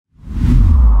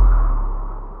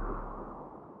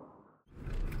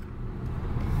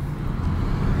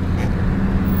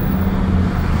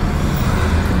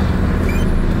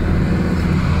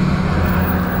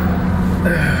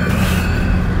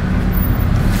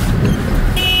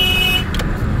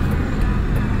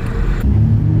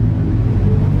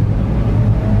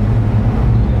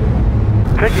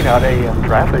Checking out AM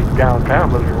traffic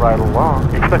downtown, moving right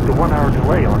along. Expect a 1 hour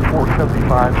delay on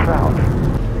 475 South.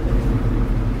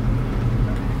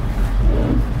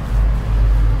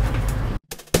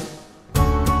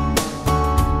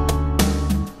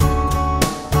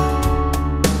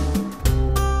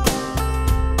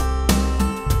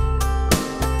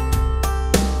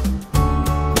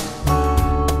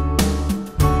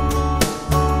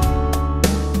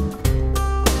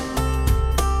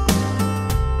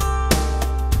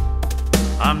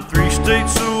 I'm 3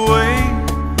 states away,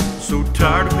 so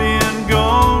tired of being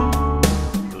gone.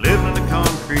 Living in the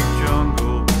concrete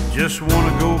jungle, just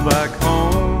wanna go back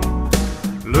home.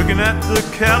 Looking at the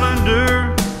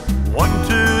calendar, wanting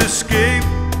to escape.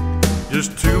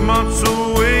 Just 2 months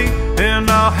away, and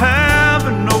I'll have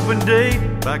an open date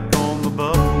back on the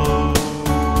Buffalo.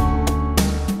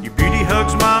 Your beauty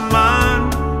hugs my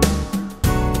mind.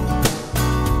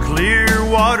 Clear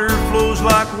water flows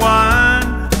like wine.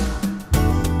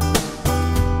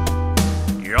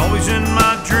 You're always in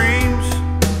my dreams.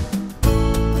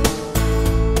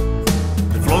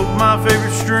 To float my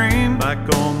favorite stream back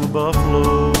on the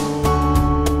Buffalo.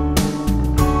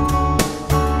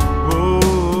 Whoa.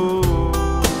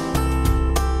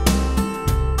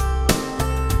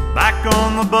 Back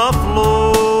on the Buffalo.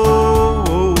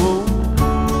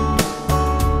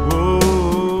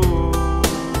 Whoa.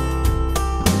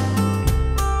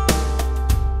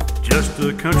 Just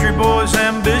a country boy's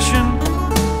ambition.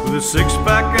 With a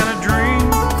 6-pack and a dream,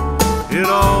 it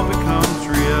all becomes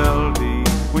reality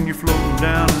when you're floating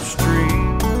down the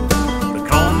stream. The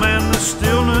calm and the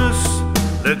stillness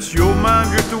lets your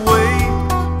mind drift away.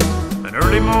 An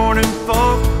early morning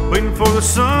thought, waiting for the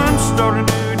sun, start a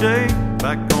new day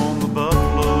back on the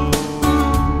Buffalo.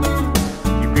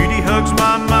 Your beauty hugs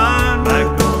my mind back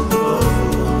on the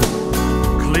Buffalo.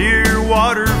 Clear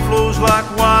water flows like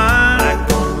wine back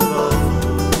on the Buffalo.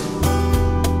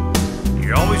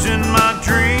 You're always in my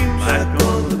dreams back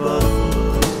on the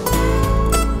Buffalo.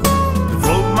 To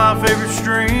float my favorite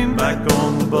stream back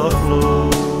on the Buffalo.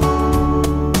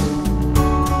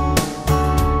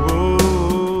 Whoa.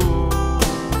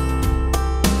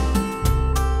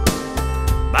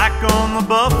 Back on the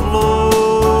Buffalo.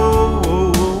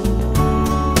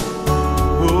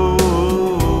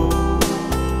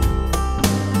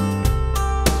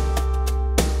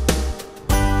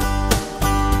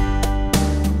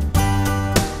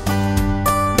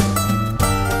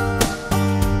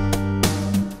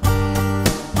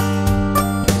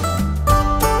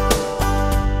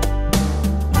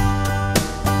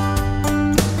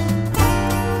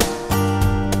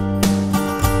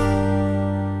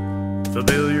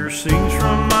 Familiar scenes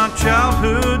from my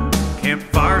childhood,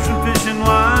 campfires and fishing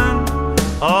line.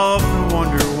 I often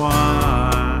wonder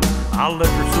why I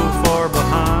left her so far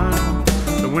behind.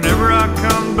 But whenever I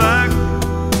come back,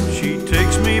 she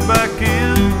takes me back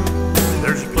in.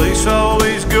 There's a place I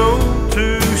always go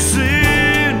to see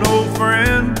an old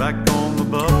friend back on the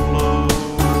Buffalo.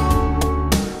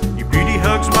 Your beauty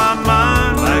hugs my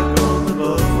mind back on the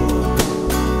Buffalo.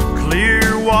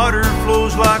 Clear water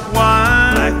flows like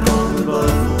wine back on the Buffalo.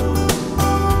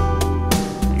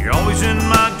 You're always in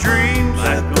my dreams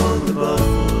back on the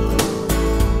Buffalo.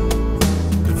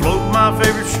 To float my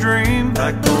favorite stream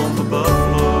back on the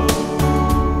Buffalo.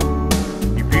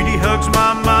 Your beauty hugs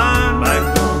my mind back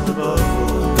on the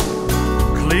Buffalo.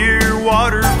 Clear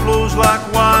water flows like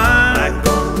wine back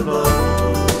on the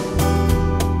Buffalo.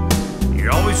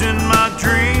 You're always in my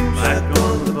dreams back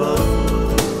on the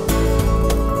Buffalo.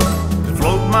 To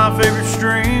float my favorite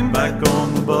stream back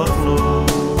on the Buffalo.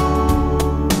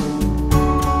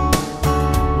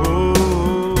 Whoa.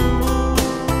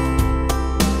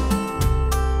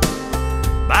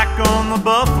 Back on the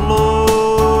Buffalo.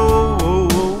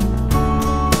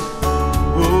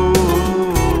 Whoa.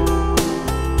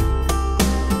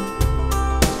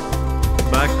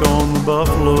 Back on the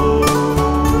Buffalo.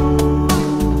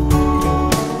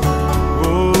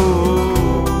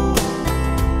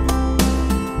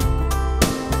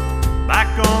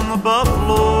 The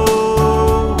Buffalo.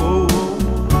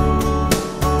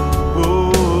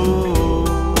 Whoa.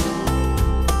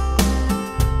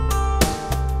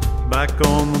 Back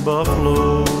on the Buffalo.